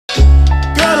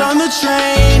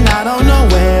train, I don't know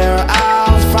where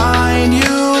I'll find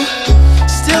you.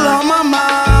 Still on my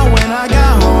mind when I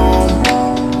got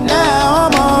home. Now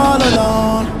I'm all alone.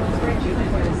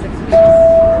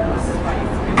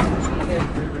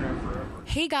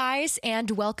 Hey guys, and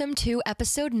welcome to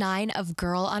episode 9 of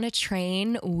Girl on a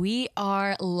Train. We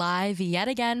are live yet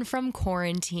again from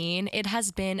quarantine. It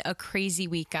has been a crazy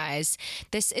week, guys.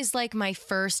 This is like my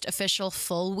first official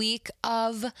full week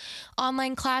of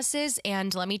online classes,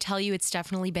 and let me tell you, it's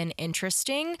definitely been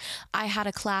interesting. I had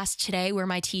a class today where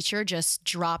my teacher just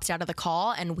dropped out of the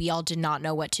call and we all did not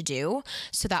know what to do.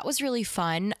 So that was really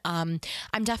fun. I'm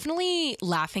definitely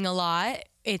laughing a lot.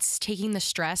 It's taking the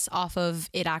stress off of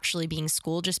it actually being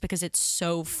school just because it's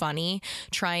so funny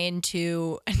trying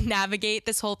to navigate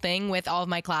this whole thing with all of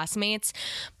my classmates.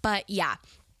 But yeah,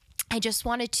 I just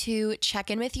wanted to check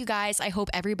in with you guys. I hope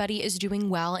everybody is doing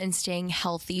well and staying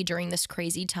healthy during this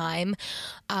crazy time.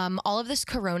 All of this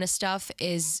corona stuff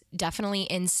is definitely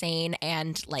insane.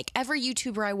 And like every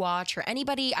YouTuber I watch or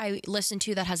anybody I listen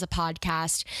to that has a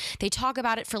podcast, they talk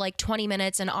about it for like 20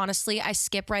 minutes. And honestly, I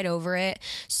skip right over it.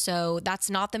 So that's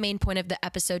not the main point of the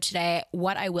episode today.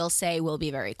 What I will say will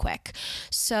be very quick.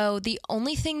 So the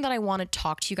only thing that I want to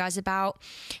talk to you guys about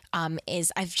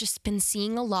is I've just been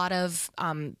seeing a lot of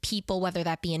people, whether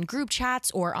that be in group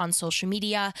chats or on social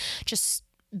media, just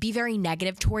be very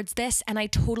negative towards this. And I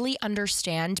totally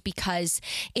understand because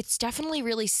it's definitely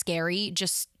really scary.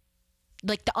 Just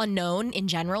like the unknown in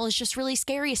general is just really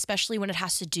scary, especially when it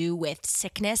has to do with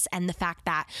sickness and the fact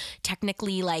that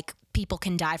technically like people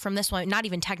can die from this. Well, not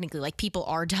even technically, like people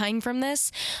are dying from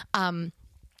this.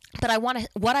 But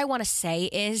what I want to say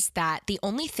is that the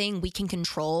only thing we can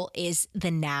control is the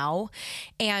now,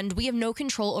 and we have no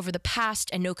control over the past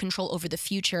and no control over the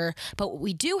future, but what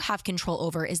we do have control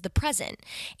over is the present,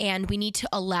 and we need to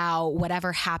allow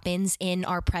whatever happens in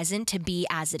our present to be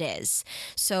as it is.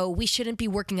 So we shouldn't be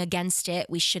working against it.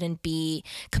 We shouldn't be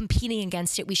competing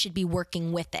against it. We should be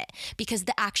working with it, because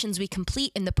the actions we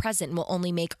complete in the present will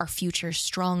only make our future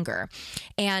stronger.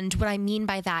 And what I mean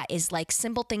by that is like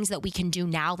simple things that we can do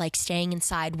now, like staying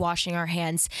inside, washing our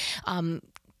hands,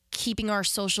 keeping our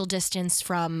social distance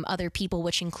from other people,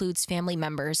 which includes family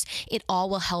members. It all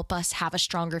will help us have a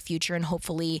stronger future and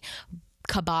hopefully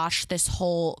kibosh this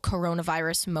whole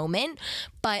coronavirus moment.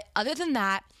 But other than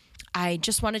that, I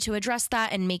just wanted to address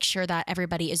that and make sure that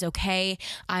everybody is okay.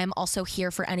 I'm also here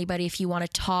for anybody if you want to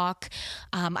talk.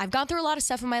 I've gone through a lot of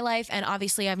stuff in my life, and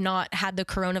obviously I've not had the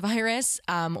coronavirus,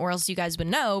 or else you guys would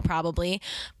know probably.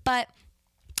 But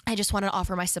I just want to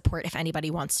offer my support if anybody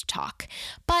wants to talk.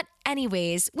 But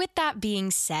anyways, with that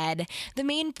being said, the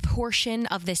main portion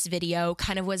of this video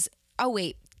kind of was,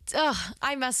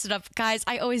 I messed it up, guys.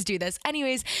 I always do this.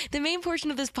 Anyways, the main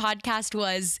portion of this podcast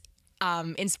was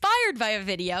inspired by a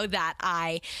video that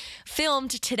I filmed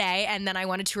today, and then I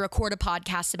wanted to record a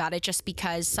podcast about it just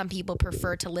because some people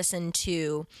prefer to listen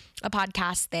to a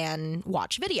podcast than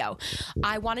watch video.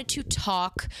 I wanted to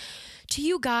talk to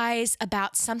you guys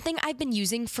about something I've been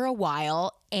using for a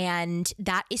while, and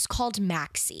that is called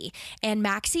Maxi. And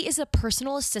Maxi is a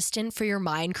personal assistant for your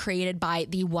mind created by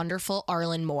the wonderful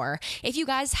Arlen Moore. If you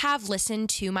guys have listened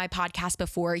to my podcast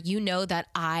before, you know that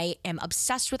I am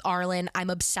obsessed with Arlen. I'm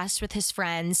obsessed with his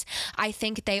friends. I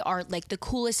think they are like the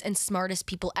coolest and smartest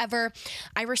people ever.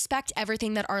 I respect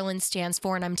everything that Arlen stands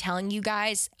for, and I'm telling you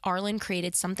guys, Arlen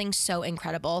created something so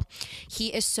incredible.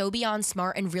 He is so beyond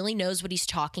smart and really knows what he's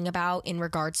talking about in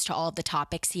regards to all of the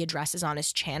topics he addresses on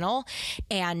his channel.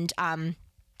 And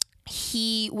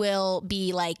he will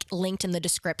be like linked in the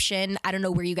description. I don't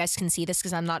know where you guys can see this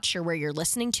because I'm not sure where you're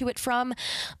listening to it from.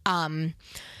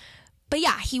 But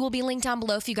yeah, he will be linked down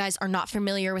below if you guys are not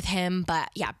familiar with him. But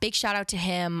yeah, big shout out to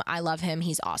him. I love him.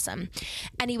 He's awesome.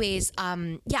 Anyways,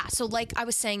 yeah, so like I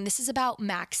was saying, this is about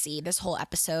Maxi, this whole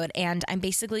episode. And I'm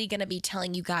basically going to be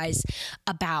telling you guys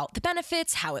about the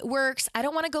benefits, how it works. I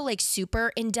don't want to go like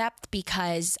super in depth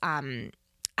because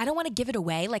I don't want to give it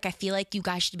away. Like, I feel like you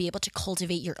guys should be able to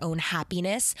cultivate your own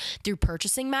happiness through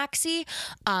purchasing Maxi.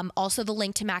 Also, the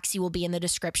link to Maxi will be in the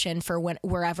description for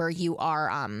wherever you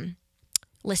are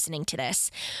listening to this.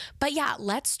 But yeah,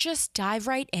 let's just dive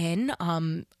right in.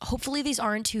 Hopefully these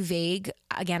aren't too vague.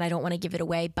 Again, I don't want to give it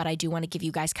away, but I do want to give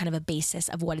you guys kind of a basis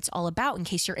of what it's all about in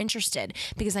case you're interested,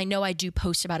 because I know I do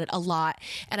post about it a lot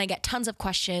and I get tons of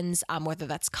questions, whether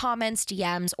that's comments,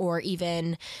 DMs, or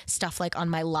even stuff like on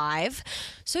my live.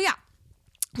 So yeah.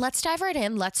 let's dive right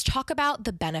in. Let's talk about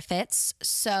the benefits.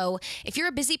 So, if you're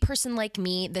a busy person like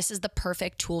me, this is the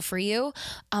perfect tool for you.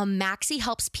 Maxi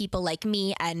helps people like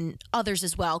me and others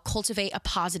as well cultivate a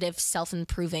positive,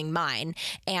 self-improving mind,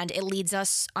 and it leads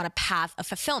us on a path of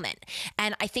fulfillment.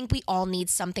 And I think we all need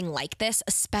something like this,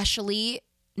 especially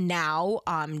now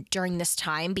during this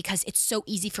time, because it's so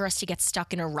easy for us to get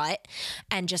stuck in a rut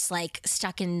and just like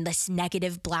stuck in this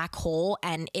negative black hole,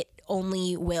 and it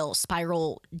only will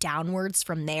spiral downwards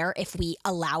from there if we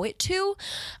allow it to.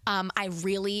 I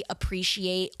really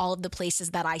appreciate all of the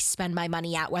places that I spend my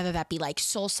money at, whether that be like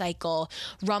SoulCycle,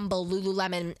 Rumble,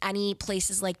 Lululemon, any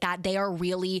places like that. They are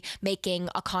really making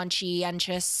a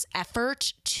conscientious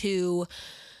effort to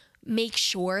make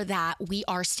sure that we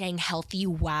are staying healthy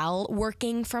while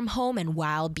working from home and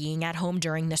while being at home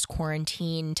during this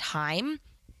quarantine time.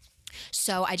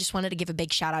 So I just wanted to give a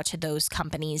big shout out to those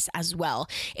companies as well.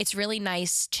 It's really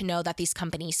nice to know that these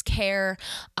companies care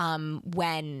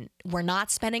when we're not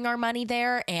spending our money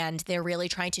there, and they're really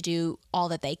trying to do all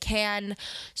that they can.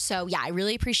 So yeah, I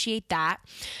really appreciate that.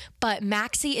 But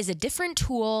Maxi is a different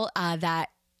tool that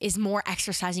is more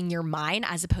exercising your mind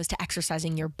as opposed to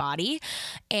exercising your body.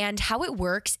 And how it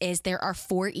works is there are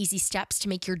 4 easy steps to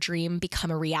make your dream become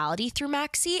a reality through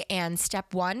Maxi. And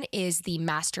step 1 is the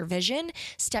master vision.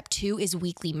 Step 2 is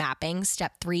weekly mapping.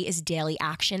 Step 3 is daily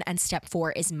action. And step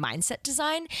 4 is mindset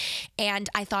design. And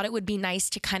I thought it would be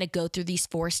nice to kind of go through these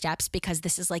 4 steps because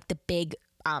this is like the big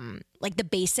like the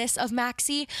basis of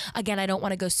Maxi. Again, I don't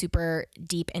want to go super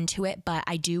deep into it, but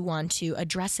I do want to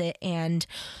address it and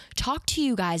talk to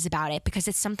you guys about it because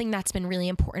it's something that's been really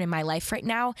important in my life right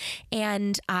now.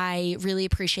 And I really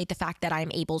appreciate the fact that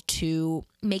I'm able to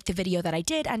make the video that I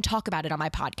did and talk about it on my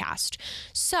podcast.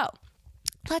 So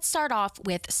let's start off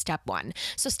with step 1.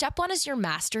 So step 1 is your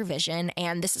master vision,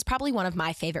 and this is probably one of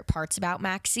my favorite parts about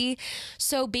Maxi.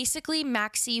 So basically,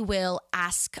 Maxi will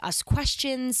ask us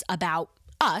questions about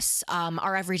us,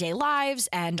 our everyday lives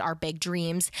and our big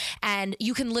dreams. And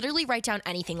you can literally write down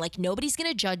anything. Like, nobody's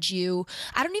going to judge you.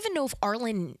 I don't even know if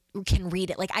Arlen can read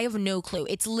it. Like, I have no clue.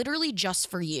 It's literally just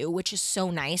for you, which is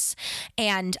so nice.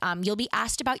 And you'll be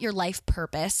asked about your life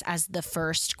purpose as the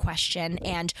first question.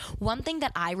 And one thing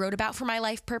that I wrote about for my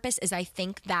life purpose is I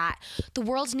think that the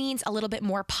world needs a little bit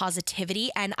more positivity.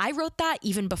 And I wrote that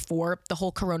even before the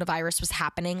whole coronavirus was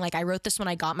happening. Like, I wrote this when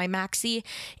I got my Maxi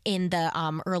in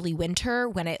the early winter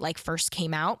when it like first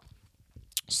came out.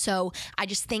 So I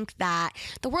just think that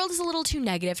the world is a little too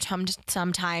negative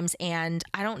sometimes, and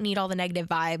I don't need all the negative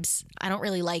vibes. I don't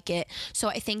really like it. So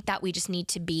I think that we just need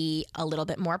to be a little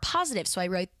bit more positive. So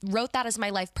I wrote that as my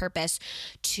life purpose,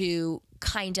 to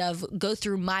kind of go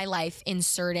through my life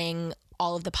inserting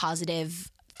all of the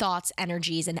positive thoughts,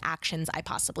 energies, and actions I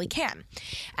possibly can.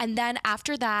 And then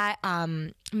after that,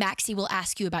 Maxi will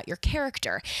ask you about your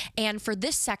character. And for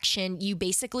this section, you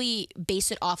basically base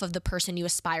it off of the person you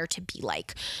aspire to be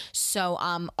like. So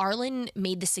Arlen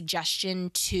made the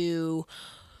suggestion to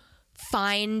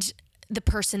find the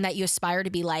person that you aspire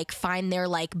to be like, find their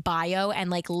like bio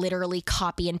and like literally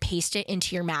copy and paste it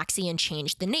into your Maxi and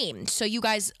change the name. So you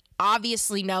guys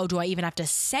obviously know, do I even have to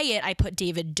say it? I put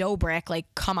David Dobrik.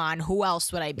 Like, come on, who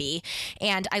else would I be?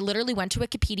 And I literally went to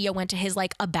Wikipedia, went to his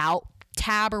like about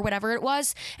tab or whatever it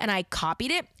was, and I copied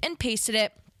it and pasted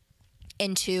it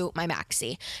into my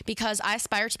Maxi because I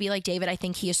aspire to be like David. I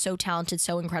think he is so talented,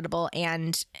 so incredible,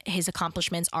 and his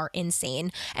accomplishments are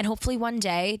insane. And hopefully one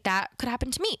day that could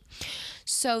happen to me.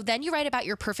 So then you write about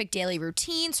your perfect daily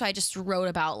routine. So I just wrote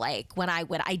about like when I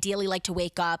would ideally like to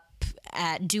wake up,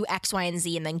 do X, Y, and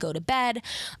Z, and then go to bed.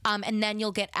 And then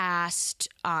you'll get asked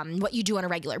what you do on a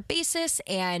regular basis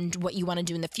and what you want to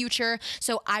do in the future.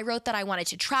 So I wrote that I wanted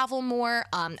to travel more.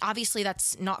 Obviously,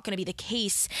 that's not going to be the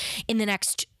case in the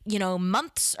next,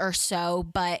 months or so,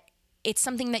 but it's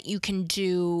something that you can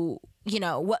do,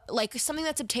 something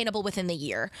that's obtainable within the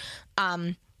year.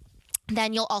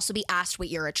 Then you'll also be asked what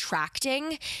you're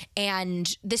attracting.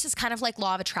 And this is kind of like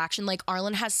law of attraction. Like,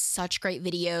 Arlen has such great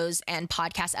videos and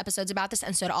podcast episodes about this.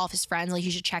 And so do all of his friends. Like,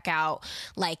 you should check out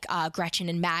like Gretchen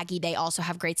and Maggie. They also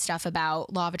have great stuff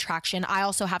about law of attraction. I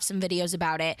also have some videos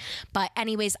about it. But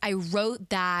anyways, I wrote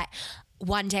that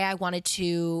one day I wanted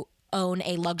to own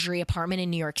a luxury apartment in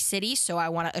New York City. So I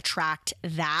want to attract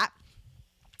that.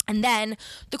 And then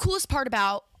the coolest part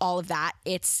about all of that,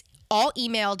 it's all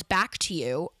emailed back to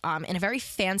you in a very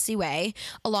fancy way,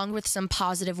 along with some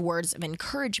positive words of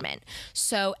encouragement.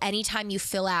 So anytime you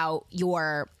fill out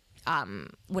your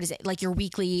what is it, like your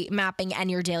weekly mapping and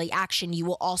your daily action, you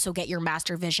will also get your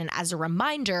master vision as a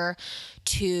reminder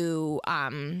to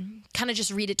kind of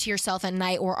just read it to yourself at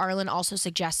night, or Arlen also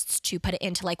suggests to put it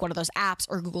into like one of those apps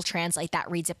or Google Translate that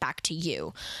reads it back to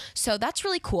you. So that's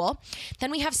really cool.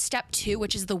 Then we have step 2,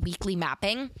 which is the weekly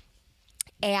mapping.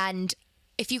 And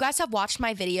if you guys have watched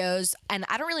my videos, and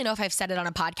I don't really know if I've said it on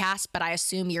a podcast, but I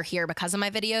assume you're here because of my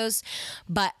videos,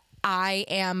 but I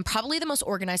am probably the most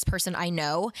organized person I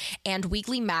know, and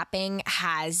weekly mapping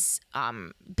has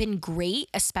been great,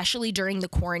 especially during the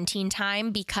quarantine time,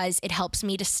 because it helps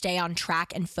me to stay on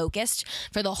track and focused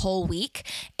for the whole week,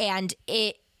 and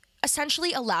it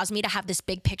essentially allows me to have this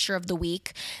big picture of the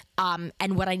week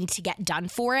and what I need to get done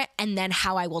for it, and then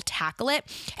how I will tackle it.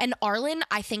 And Arlen,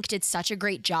 I think, did such a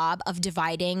great job of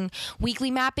dividing weekly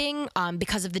mapping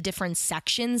because of the different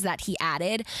sections that he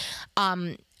added.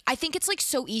 I think it's like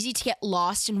so easy to get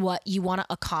lost in what you want to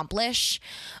accomplish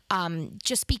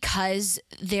just because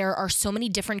there are so many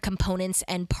different components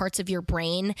and parts of your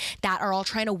brain that are all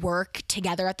trying to work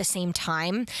together at the same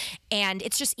time. And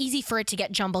it's just easy for it to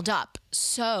get jumbled up.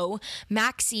 So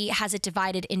Maxi has it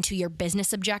divided into your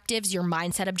business objectives, your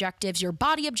mindset objectives, your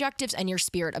body objectives, and your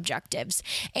spirit objectives.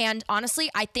 And honestly,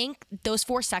 I think those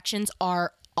 4 sections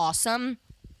are awesome,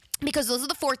 because those are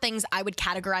the 4 things I would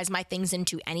categorize my things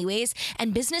into anyways.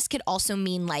 And business could also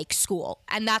mean like school.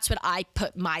 And that's what I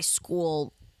put my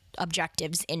school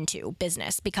objectives into,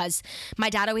 business, because my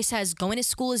dad always says going to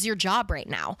school is your job right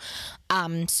now.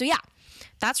 So yeah,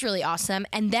 that's really awesome.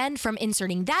 And then from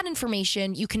inserting that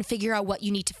information, you can figure out what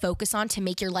you need to focus on to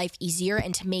make your life easier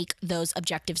and to make those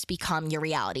objectives become your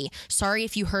reality. Sorry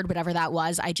if you heard whatever that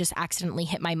was. I just accidentally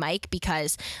hit my mic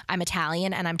because I'm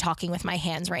Italian and I'm talking with my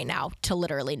hands right now to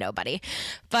literally nobody.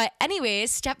 But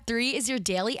anyways, step 3 is your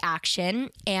daily action.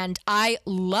 And I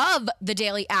love the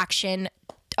daily action.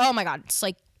 Oh my God, it's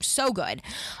like so good.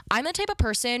 I'm the type of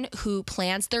person who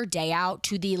plans their day out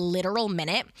to the literal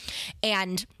minute,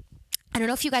 and I don't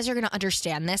know if you guys are going to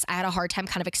understand this. I had a hard time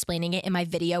kind of explaining it in my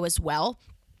video as well.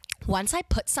 Once I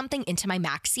put something into my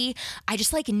Maxi, I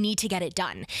just like need to get it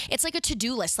done. It's like a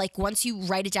to-do list. Like once you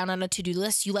write it down on a to-do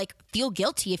list, you like feel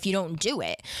guilty if you don't do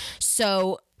it.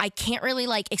 So I can't really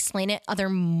like explain it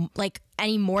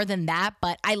any more than that,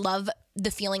 but I love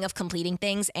the feeling of completing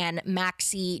things, and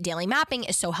Maxi daily mapping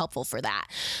is so helpful for that.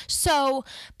 So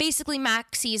basically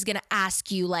Maxi is going to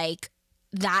ask you like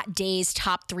that day's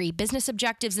top 3 business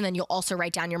objectives, and then you'll also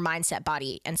write down your mindset,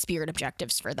 body, and spirit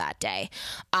objectives for that day.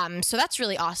 So that's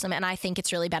really awesome, and I think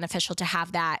it's really beneficial to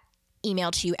have that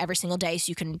emailed to you every single day, so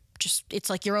you can just, it's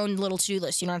like your own little to-do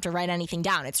list. You don't have to write anything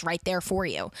down. It's right there for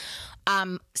you.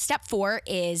 Step 4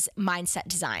 is mindset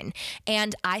design,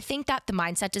 and I think that the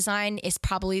mindset design is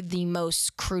probably the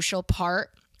most crucial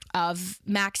part of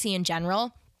Maxi in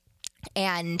general.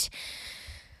 And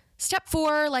step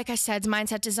 4, like I said, is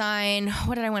mindset design.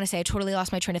 What did I want to say? I totally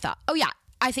lost my train of thought. Oh yeah,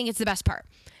 I think it's the best part.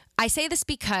 I say this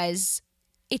because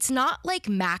it's not like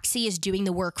Maxi is doing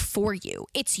the work for you.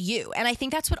 It's you. And I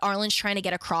think that's what Arlen's trying to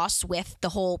get across with the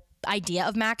whole idea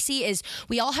of Maxi is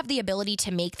we all have the ability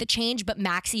to make the change, but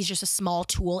Maxi is just a small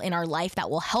tool in our life that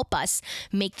will help us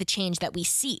make the change that we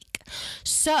seek.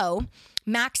 So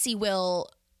Maxi will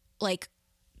like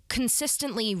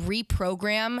consistently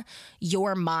reprogram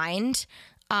your mind,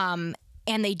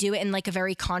 and they do it in like a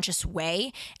very conscious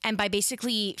way. And by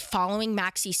basically following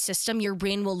Maxi's system, your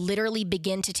brain will literally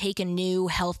begin to take a new,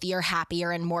 healthier,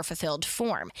 happier, and more fulfilled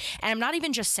form. And I'm not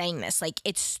even just saying this, like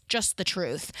it's just the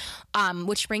truth.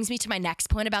 Which brings me to my next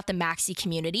point about the Maxi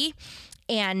community.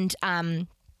 And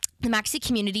the Maxi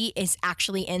community is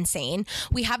actually insane.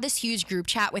 We have this huge group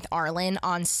chat with Arlen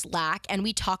on Slack, and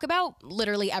we talk about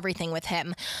literally everything with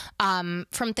him,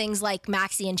 from things like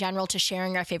Maxi in general to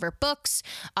sharing our favorite books,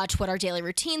 to what our daily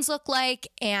routines look like.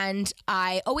 And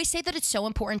I always say that it's so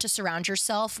important to surround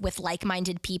yourself with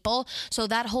like-minded people. So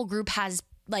that whole group has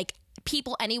like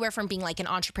people anywhere from being like an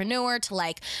entrepreneur to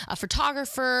like a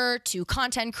photographer to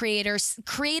content creators,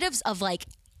 creatives of like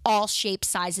all shapes,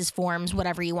 sizes, forms,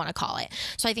 whatever you want to call it.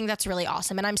 So I think that's really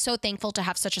awesome. And I'm so thankful to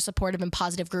have such a supportive and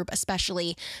positive group,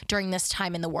 especially during this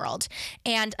time in the world.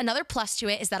 And another plus to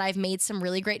it is that I've made some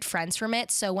really great friends from it.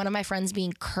 So one of my friends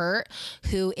being Kurt,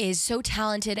 who is so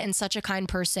talented and such a kind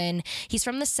person. He's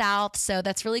from the South. So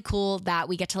that's really cool that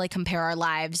we get to like compare our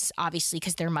lives, obviously,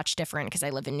 because they're much different because I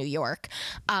live in New York.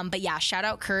 But yeah, shout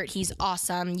out Kurt. He's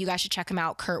awesome. You guys should check him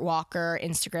out. Kurt Walker,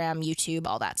 Instagram, YouTube,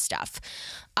 all that stuff.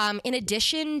 In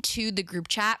addition to the group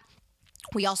chat,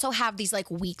 we also have these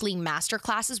like weekly master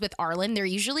classes with Arlen. They're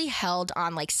usually held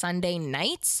on like Sunday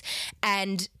nights.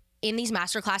 And in these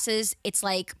master classes, it's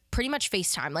like pretty much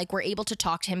FaceTime. Like, we're able to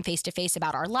talk to him face to face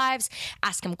about our lives,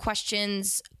 ask him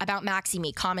questions about Maxie,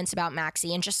 make comments about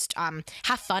Maxie, and just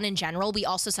have fun in general. We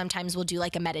also sometimes will do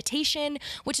like a meditation,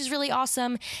 which is really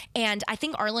awesome. And I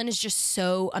think Arlen is just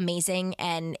so amazing,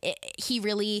 and he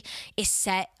really is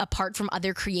set apart from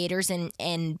other creators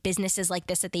and businesses like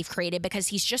this that they've created, because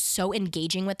he's just so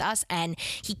engaging with us, and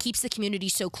he keeps the community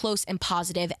so close and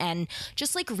positive. And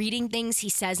just like reading things he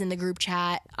says in the group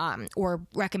chat, or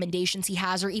recommendations he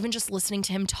has, or even just listening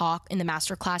to him talk in the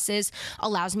master classes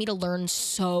allows me to learn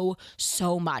so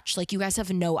much. Like, you guys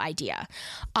have no idea.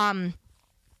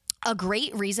 A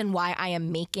great reason why I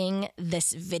am making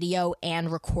this video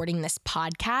and recording this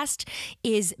podcast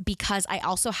is because I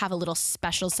also have a little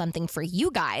special something for you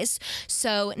guys.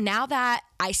 So now that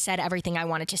I said everything I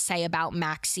wanted to say about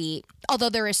Maxie, although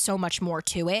there is so much more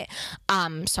to it,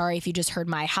 sorry if you just heard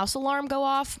my house alarm go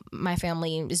off. My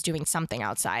family is doing something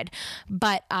outside.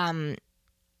 But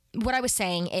what I was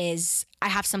saying is I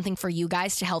have something for you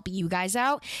guys to help you guys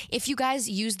out. If you guys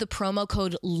use the promo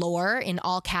code LAUR in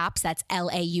all caps, that's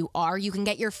LAUR, you can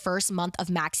get your first month of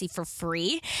Maxie for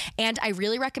free. And I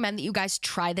really recommend that you guys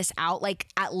try this out like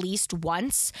at least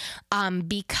once,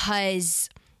 because,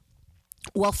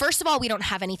 well, first of all, we don't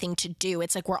have anything to do.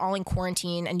 It's like we're all in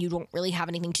quarantine and you don't really have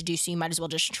anything to do, so you might as well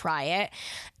just try it.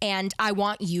 And I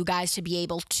want you guys to be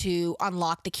able to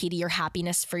unlock the key to your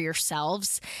happiness for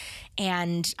yourselves.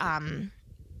 And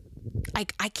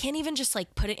I can't even just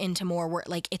like put it into more words.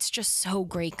 Like, it's just so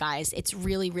great, guys. It's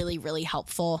really, really, really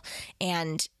helpful,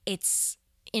 and it's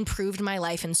improved my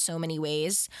life in so many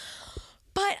ways.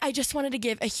 But I just wanted to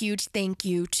give a huge thank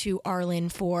you to Arlen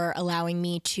for allowing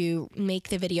me to make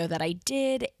the video that I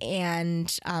did,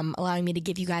 and allowing me to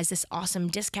give you guys this awesome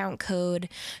discount code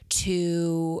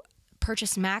to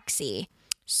purchase Maxie.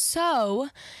 So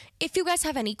if you guys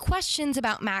have any questions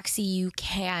about Maxie, you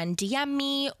can DM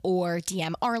me or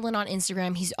DM Arlen on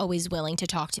Instagram. He's always willing to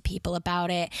talk to people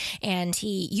about it, and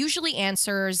he usually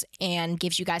answers and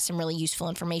gives you guys some really useful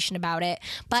information about it.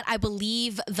 But I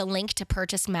believe the link to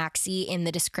purchase Maxie in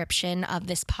the description of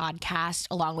this podcast,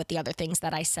 along with the other things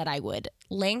that I said I would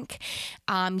link.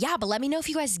 But let me know if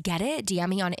you guys get it. DM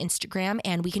me on Instagram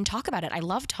and we can talk about it. I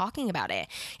love talking about it.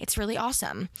 It's really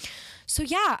awesome. So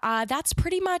that's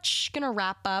pretty much gonna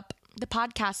wrap up the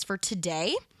podcast for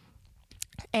today.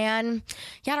 And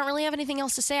I don't really have anything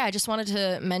else to say. I just wanted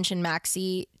to mention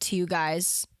Maxie to you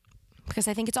guys because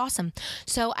I think it's awesome.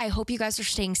 So I hope you guys are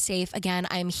staying safe. Again,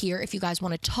 I'm here if you guys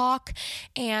want to talk.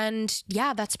 And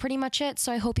that's pretty much it.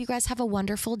 So I hope you guys have a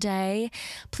wonderful day.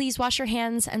 Please wash your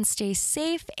hands and stay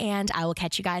safe. And I will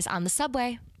catch you guys on the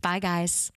subway. Bye, guys.